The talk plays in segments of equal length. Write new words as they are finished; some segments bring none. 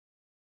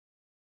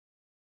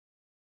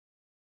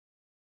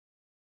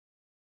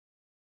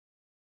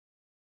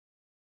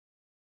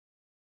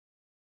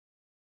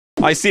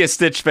I see a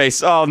Stitch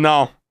face. Oh,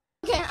 no.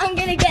 Okay, I'm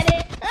gonna get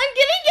it. I'm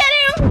gonna get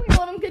it. Oh my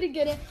god, I'm gonna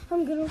get it.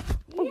 I'm gonna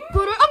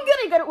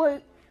get it.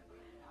 Wait.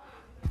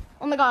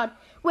 Oh my god.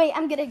 Wait,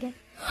 I'm gonna get it.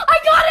 I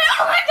got it.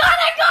 Oh my god,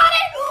 I got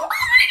it. Oh my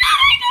god,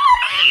 I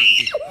got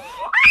it.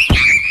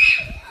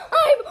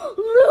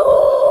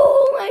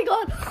 Oh my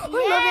god.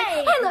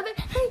 I love it.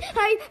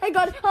 I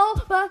got it.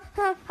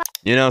 Oh,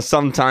 You know,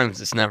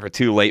 sometimes it's never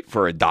too late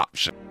for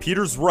adoption.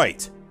 Peter's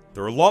right.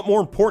 There are a lot more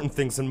important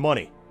things than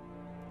money.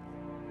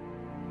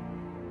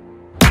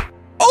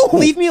 Oh!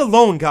 Leave me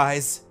alone,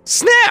 guys.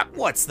 Snap!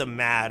 What's the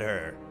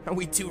matter? Are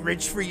we too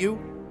rich for you?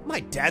 My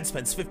dad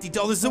spends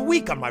 $50 a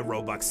week on my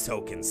Robux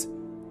tokens.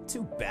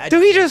 Too bad Dude,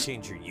 you he can't just-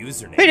 change your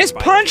username. they just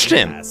by punched the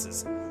him.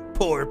 passes.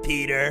 Poor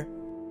Peter.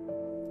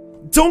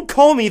 Don't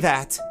call me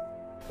that.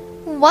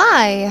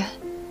 Why?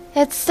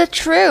 It's the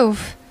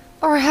truth.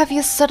 Or have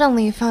you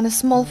suddenly found a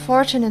small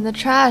fortune in the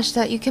trash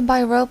that you can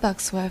buy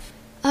Robux with?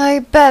 I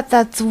bet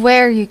that's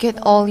where you get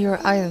all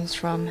your items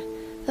from.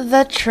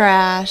 The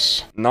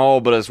trash. No,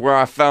 but it's where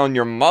I found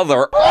your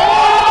mother.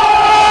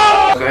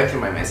 I was going through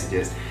my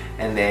messages,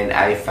 and then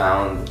I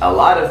found a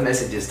lot of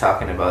messages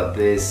talking about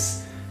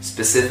this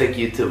specific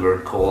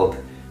YouTuber called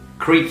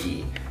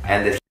Creaky,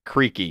 and this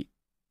Creaky.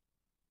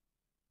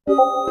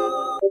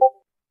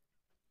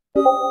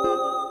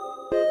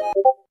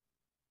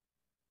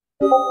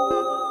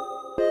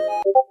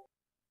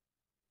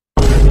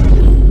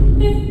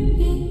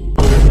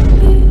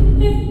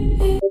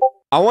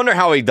 I wonder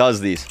how he does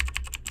these.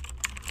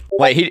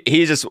 Like,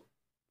 he just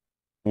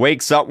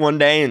wakes up one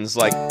day and is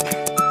like,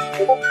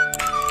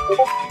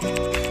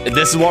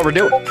 this is what we're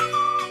doing.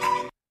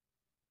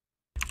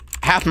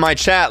 Half my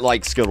chat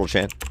like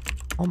Skittle-chan.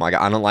 Oh my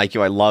god, I don't like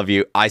you, I love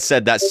you. I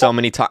said that so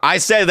many times. I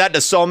said that to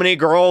so many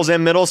girls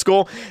in middle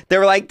school. They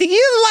were like, do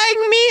you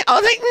like me? I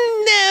was like,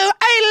 no,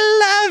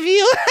 I love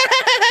you.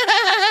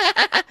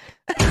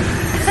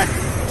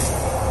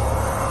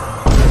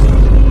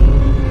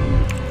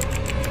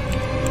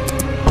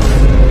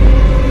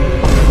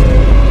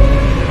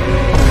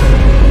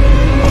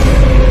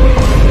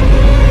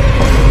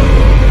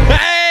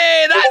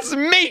 Hey, that's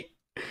me.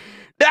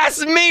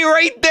 That's me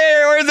right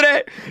there. Where's it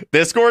at?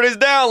 Discord is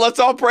down. Let's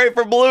all pray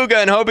for Beluga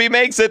and hope he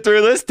makes it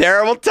through this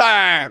terrible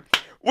time.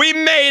 We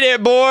made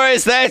it,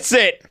 boys. That's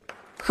it.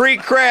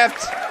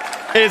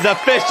 KreekCraft is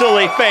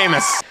officially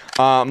famous.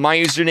 My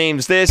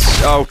username's this.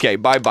 Okay,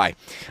 bye-bye.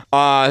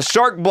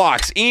 Shark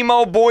Blocks,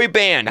 emo boy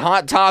band,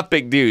 hot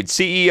topic dude,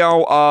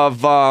 CEO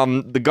of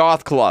the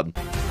Goth Club.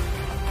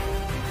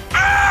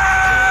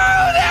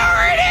 Oh,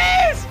 there it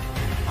is!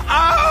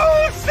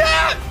 Oh,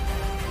 snap!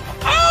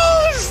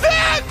 Oh,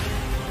 snap!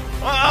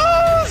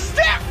 Oh,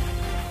 snap!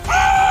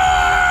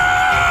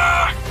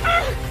 Ah!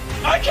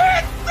 I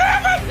can't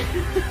grab it!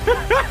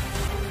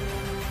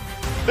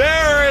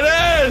 There it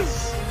is!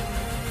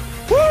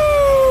 Woo!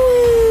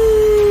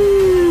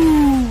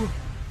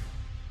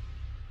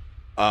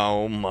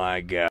 Oh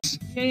my god.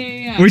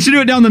 Yeah. We should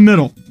do it down the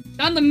middle.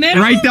 Down the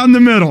middle? Right down the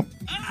middle.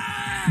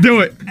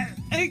 Do it.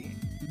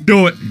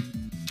 Do it.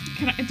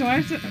 Do I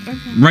have to? Okay.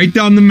 Right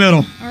down the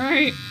middle.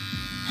 Alright.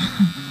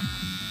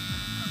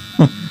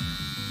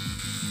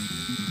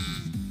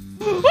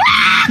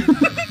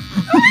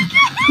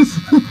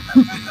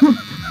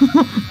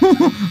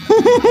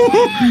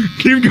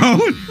 Keep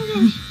going.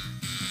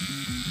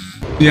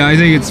 Yeah, I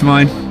think it's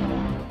fine.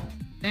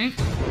 Thanks.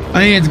 I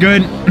think it's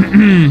good.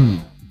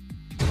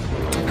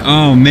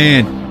 Oh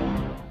man.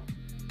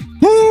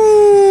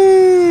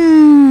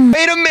 Woo!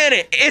 Wait a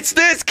minute, it's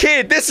this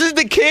kid. This is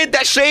the kid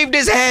that shaved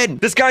his head.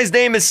 This guy's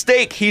name is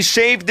Steak. He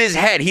shaved his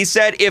head. He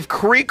said if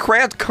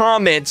KreekCraft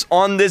comments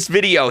on this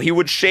video, he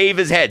would shave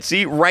his head.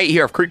 See, right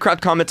here, if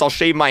KreekCraft comments, I'll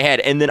shave my head.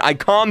 And then I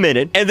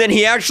commented, and then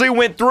he actually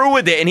went through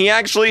with it, and he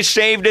actually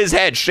shaved his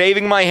head,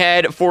 shaving my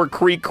head for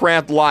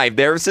KreekCraft Live.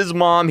 There's his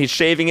mom. He's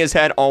shaving his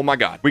head. Oh my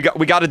god. We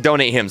got to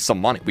donate him some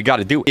money. We got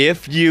to do it.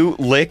 If you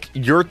lick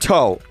your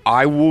toe,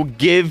 I will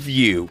give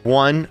you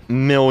 1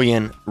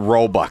 million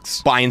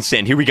Robux. Buy and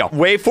send. Here we go.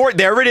 Wait for it.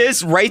 There it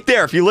is. Right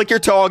there. If you lick your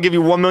toe, I'll give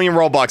you 1 million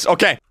Robux.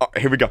 Okay. Oh,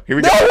 here we go. Here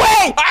we go. No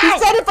way! Ow! He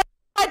said if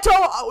I toe.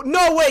 Oh,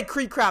 no way,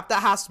 KreekCraft.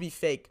 That has to be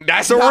fake.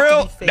 That's You a have to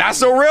real. be fake.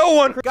 That's a real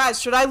one.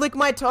 Guys, should I lick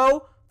my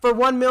toe for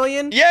 1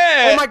 million?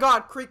 Yeah. Oh my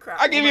god, KreekCraft.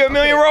 I'll give you 1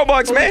 million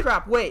Robux, Holy man.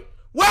 crap, wait.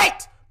 Wait!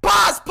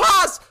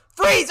 Pause!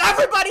 Freeze!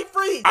 Everybody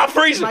freeze! I'm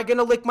freezing. Am I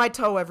gonna lick my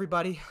toe,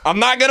 everybody? I'm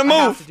not gonna I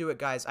have move. to do it,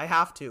 guys. I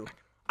have to.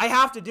 I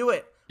have to do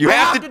it. You I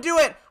have have to- to do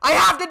it. I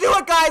have to do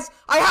it, guys.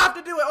 I have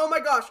to do it. Oh my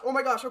gosh.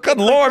 Okay, Good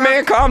lord,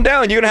 man. Calm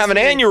down. You're gonna have an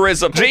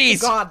aneurysm. Hope to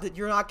Jeez. God that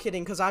you're not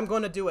kidding, because I'm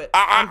gonna do it.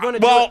 I'm gonna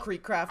do it,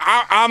 KreekCraft.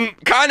 I'm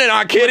kind of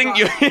not kidding.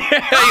 You.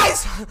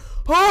 Guys!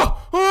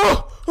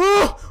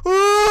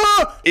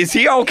 Is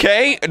he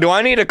okay? Do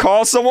I need to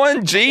call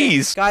someone?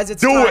 Jeez. Guys,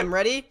 it's Do time. it.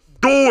 Ready?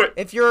 Do it.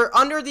 If you're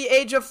under the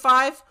age of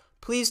 5,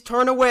 please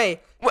turn away.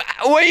 What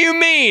do you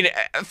mean?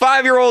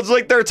 5-year-olds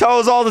lick their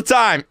toes all the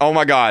time. Oh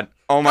my god.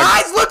 Oh my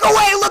god. Guys, look away!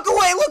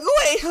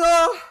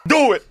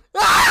 Do it.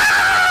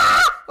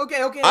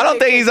 Okay. I don't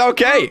think he's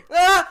okay.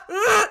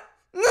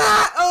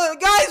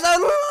 Guys,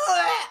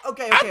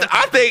 Okay.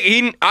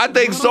 I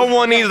think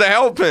someone needs to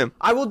help him.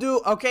 I will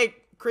do. Okay,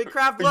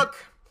 KreekCraft, look.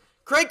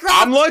 KreekCraft.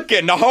 I'm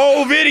looking. The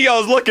whole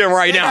video's looking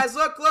right now. Guys,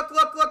 look.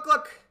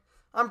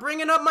 I'm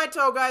bringing up my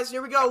toe, guys.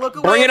 Here we go. Look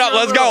away. Bring it up.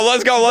 Let's go. I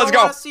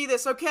want to see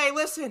this. Okay,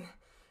 listen.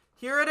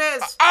 Here it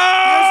is.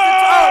 Oh! Here's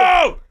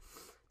the toe.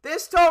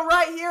 This toe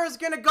right here is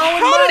gonna go in my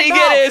mouth. How did he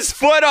get his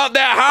foot up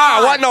that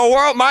high? What in the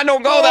world? Mine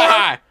don't go that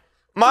high.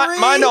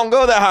 Mine don't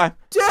go that high.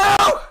 2,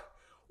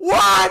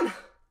 1.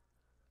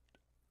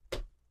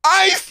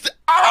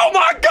 Oh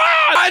my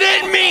God! I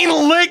didn't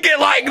mean lick it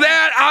like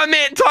that. I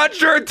meant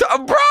touch your toe.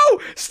 Bro,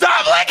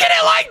 stop licking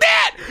it like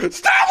that.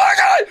 Stop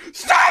licking it.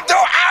 Stop doing.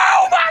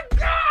 Oh my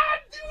God,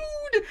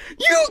 dude.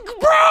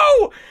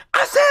 Bro.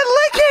 I said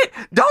lick it.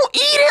 Don't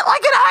eat it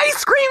like an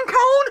ice cream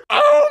cone.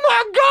 Oh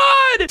my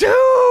God,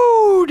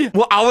 dude.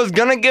 Well, I was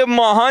gonna give him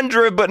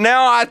 100, but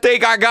now I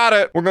think I got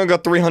it. We're gonna go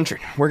 300.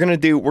 We'll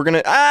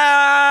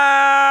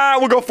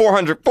go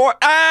 400.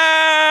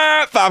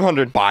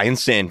 500. Buy and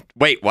send.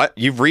 Wait, what?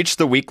 You've reached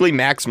the weekly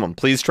maximum.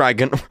 Please try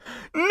again.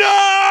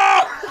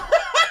 No!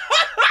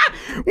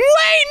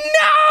 Wait,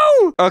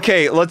 no!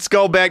 Okay, let's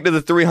go back to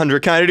the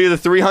 300. Can I do the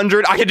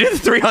 300? I can do the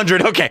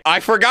 300. Okay.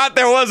 I forgot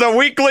there was a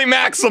weekly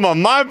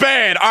maximum. My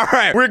bad. All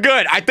right, we're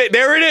good. I think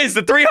there it is,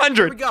 the 300.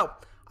 Here we go.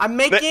 I'm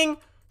making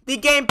the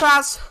game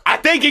pass. I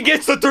think he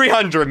gets the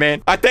 300,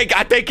 man. I think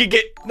he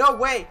get. No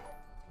way.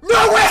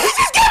 No way! He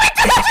just gave me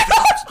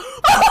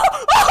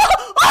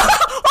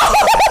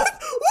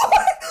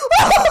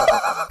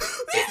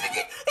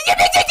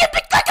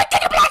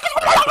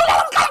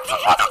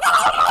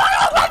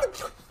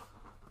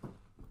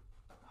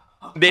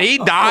Did he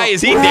die? Is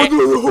he dead?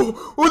 Yo,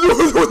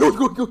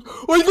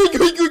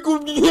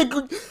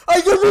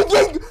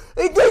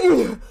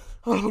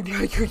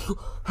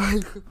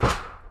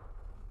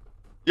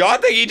 I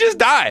think he just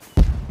died.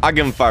 I'll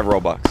give him 5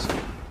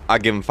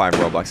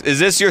 Robux. Is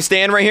this your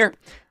stand right here?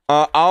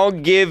 I'll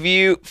give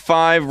you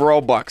 5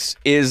 Robux.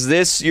 Is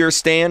this your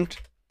stand?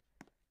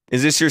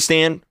 Is this your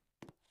stand?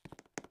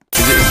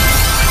 Is it?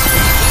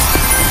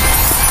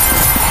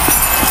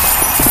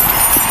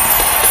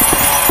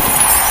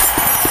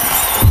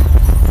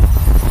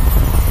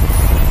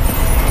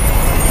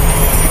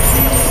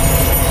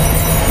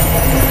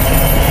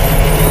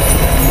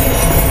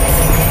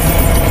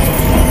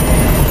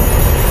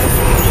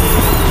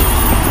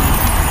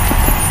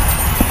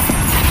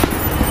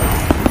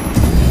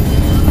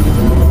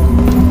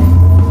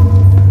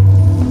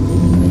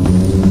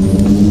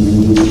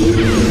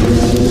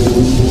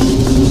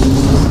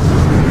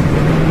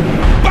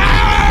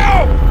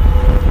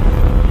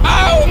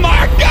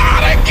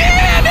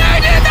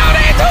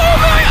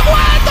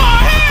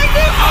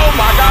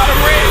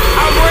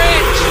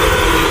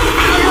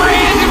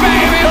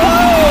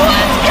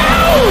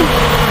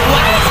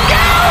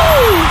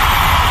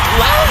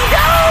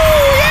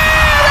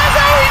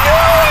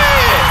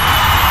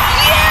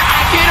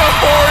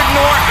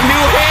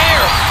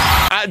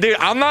 Dude,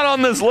 I'm not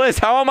on this list.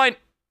 How am I?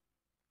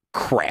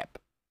 Crap.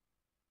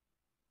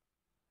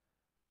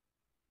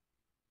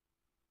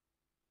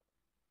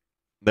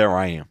 There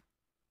I am.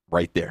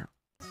 Right there.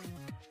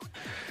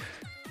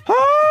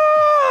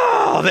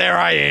 Oh, there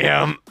I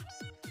am.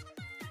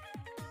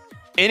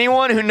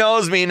 Anyone who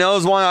knows me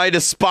knows why I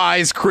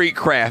despise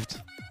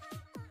KreekCraft.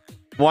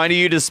 Why do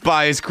you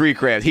despise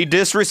KreekCraft? He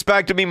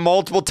disrespected me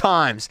multiple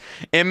times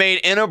and made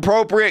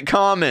inappropriate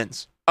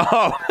comments.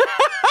 Oh.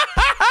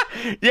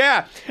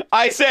 Yeah,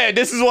 I said,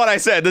 this is what I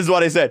said.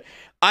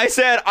 I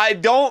said, I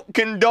don't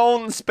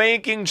condone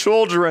spanking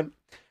children,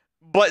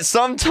 but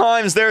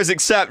sometimes there's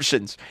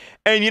exceptions.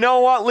 And you know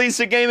what,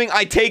 Lisa Gaming?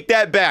 I take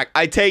that back.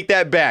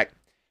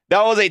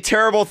 That was a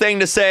terrible thing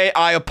to say.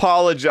 I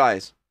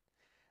apologize.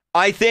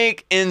 I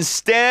think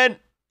instead,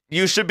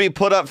 you should be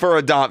put up for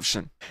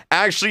adoption.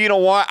 Actually, you know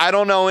what? I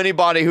don't know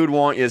anybody who'd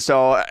want you,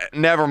 so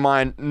never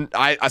mind.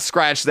 I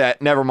scratched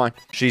that. Never mind.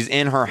 She's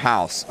in her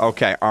house.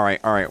 Okay, all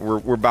right.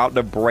 We're about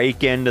to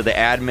break into the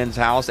admin's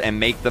house and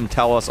make them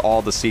tell us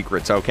all the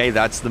secrets, okay?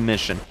 That's the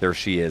mission. There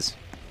she is.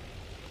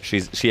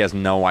 She has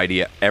no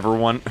idea.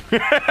 Everyone,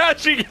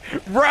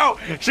 bro,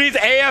 she's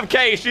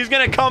AFK. She's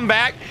gonna come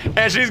back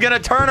and she's gonna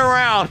turn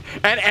around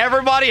and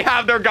everybody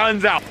have their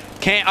guns out.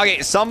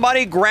 Okay,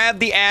 somebody grab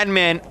the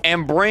admin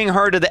and bring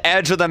her to the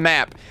edge of the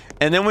map.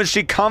 And then when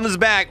she comes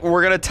back,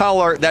 we're gonna tell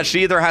her that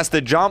she either has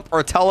to jump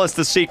or tell us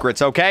the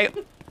secrets, okay?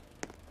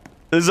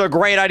 This is a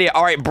great idea.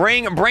 All right,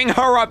 bring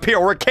her up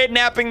here. We're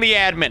kidnapping the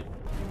admin.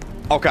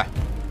 Okay.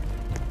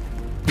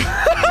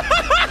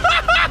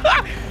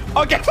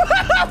 Okay.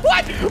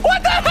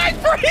 What the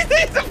heck?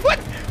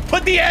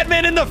 Put the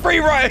admin in the free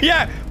ride.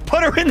 Yeah,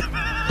 put her in the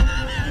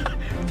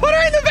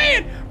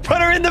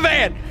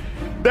van.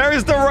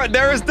 There's the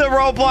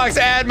Roblox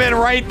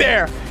admin right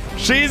there.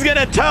 She's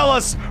gonna tell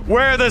us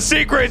where the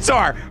secrets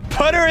are.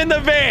 Put her in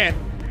the van.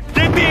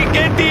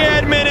 Get the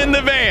admin in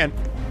the van.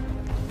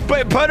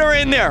 Put her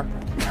in there.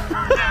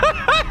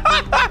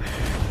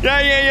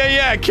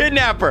 Yeah.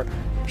 Kidnap her.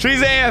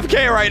 She's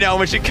AFK right now.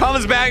 When she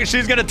comes back,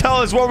 she's gonna tell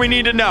us what we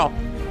need to know.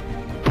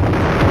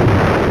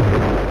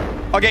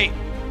 Okay,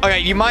 Okay,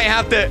 you might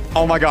have to.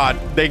 Oh my God,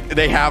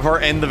 they have her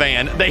in the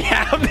van. They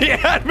have the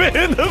admin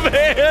in the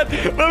van.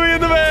 Let me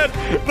in the van.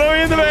 Let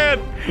me in the van.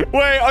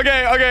 Wait.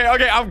 Okay.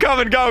 I'm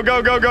coming. Go.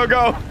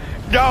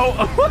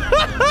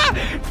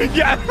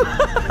 Yeah.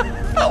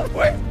 Oh,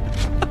 wait.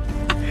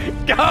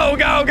 Go.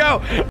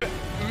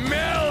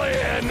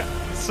 Million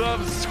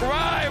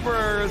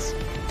subscribers.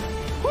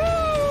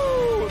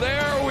 Woo!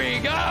 There we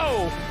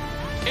go.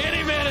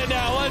 Any minute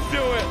now. Let's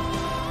do it.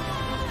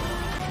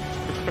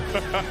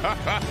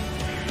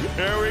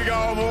 Here we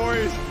go,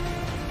 boys.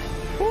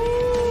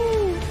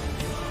 Woo!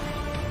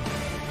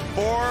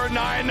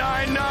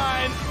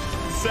 4,999,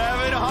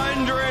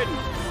 700.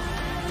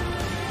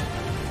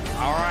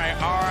 All right.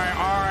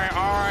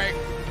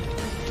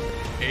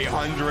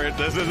 800.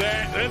 This is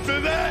it.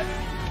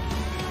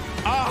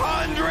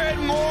 100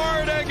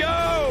 more to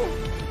go.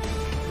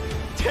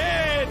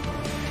 10,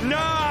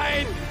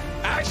 9.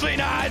 Actually,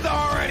 nah, it's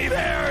already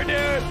there,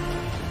 dude.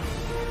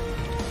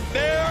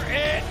 There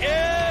it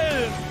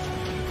is.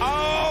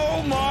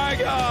 Oh my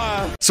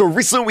God. So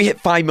recently we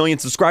hit 5 million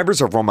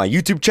subscribers over on my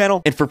YouTube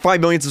channel. And for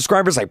 5 million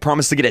subscribers, I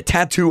promised to get a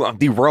tattoo of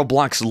the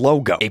Roblox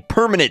logo, a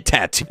permanent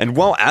tattoo. And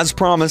well, as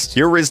promised,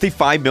 here is the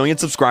 5 million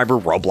subscriber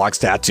Roblox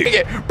tattoo.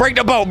 Break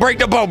the bow, break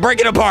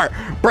it apart.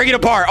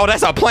 Oh,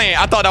 that's a plant.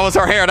 I thought that was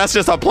her hair. That's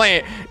just a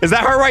plant. Is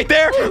that her right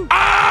there?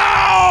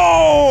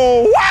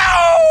 Oh, wow.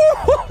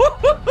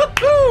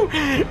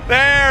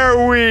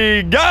 There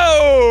we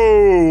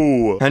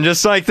go. And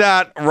just like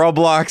that,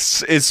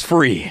 Roblox is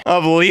free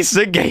of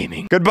Lisa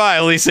Gaming. Goodbye,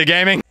 Lisa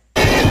Gaming.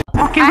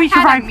 Okay, we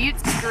survived. Mute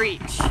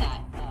Screech.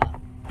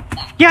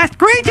 Yeah,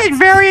 Screech is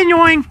very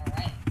annoying.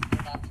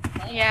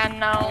 Yeah,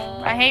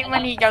 no. I hate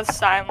when he goes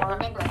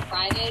silent.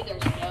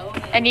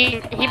 And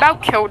he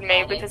about killed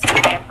me because of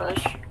the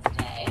ambush.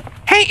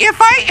 Hey, if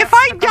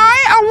I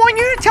die, I want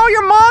you to tell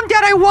your mom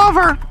that I love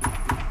her.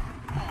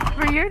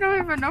 But you don't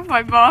even know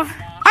my mom.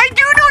 I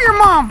do know your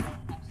mom.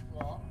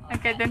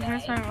 Okay, then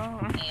who's my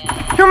mom?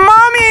 Your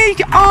mom is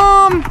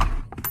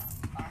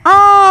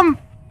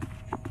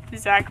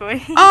Exactly.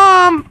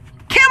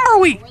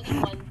 Kimberly.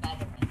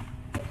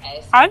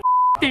 How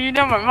do you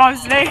know my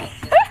mom's name?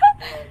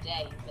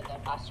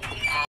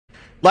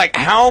 Like,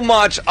 how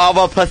much of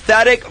a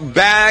pathetic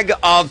bag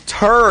of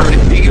turd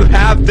do you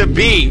have to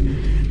be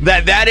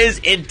that is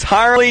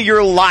entirely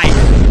your life?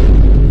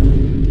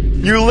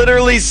 You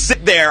literally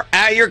sit there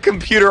at your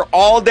computer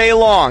all day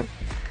long,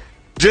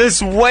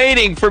 just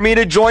waiting for me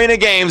to join a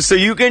game so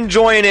you can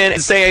join in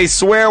and say a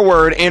swear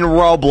word in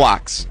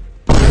Roblox.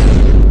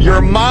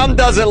 Your mom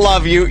doesn't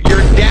love you, your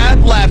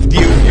dad left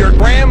you, your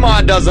grandma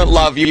doesn't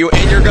love you,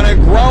 and you're gonna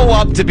grow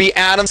up to be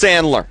Adam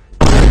Sandler.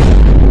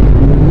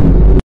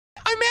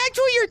 I'm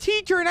actually your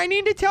teacher, and I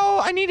need to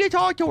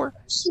talk to her.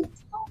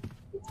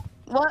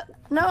 What?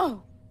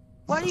 No.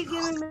 Why are you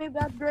giving me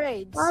bad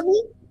grades?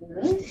 Bobby,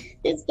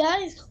 this guy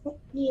is calling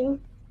you.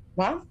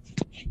 What?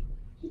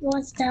 He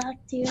wants to talk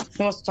to you.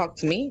 He wants to talk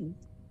to me.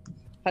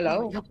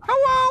 Hello.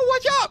 Hello,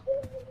 what's up?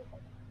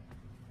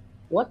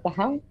 What the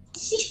hell?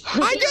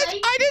 I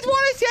just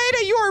want to say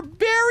that you are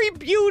very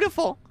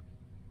beautiful.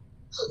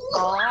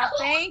 Oh,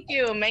 thank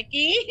you,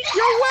 Mickey.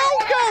 You're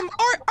welcome.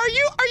 Are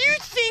you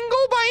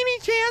single by any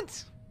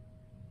chance?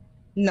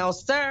 No,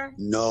 sir.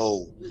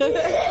 No.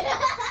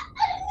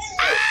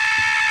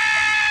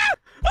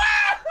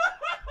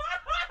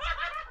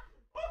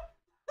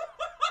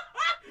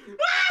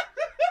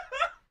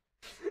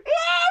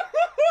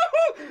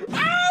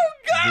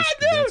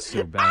 That's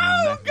so bad.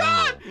 Oh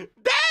God!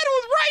 Dad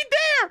was right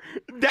there.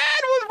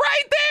 Dad was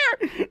right there.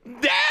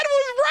 Dad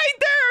was right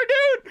there,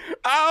 dude.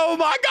 Oh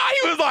my God!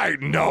 He was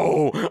like,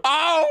 no.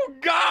 Oh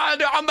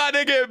God! I'm about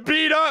to get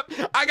beat up.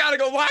 I gotta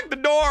go lock the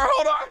door.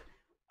 Hold on.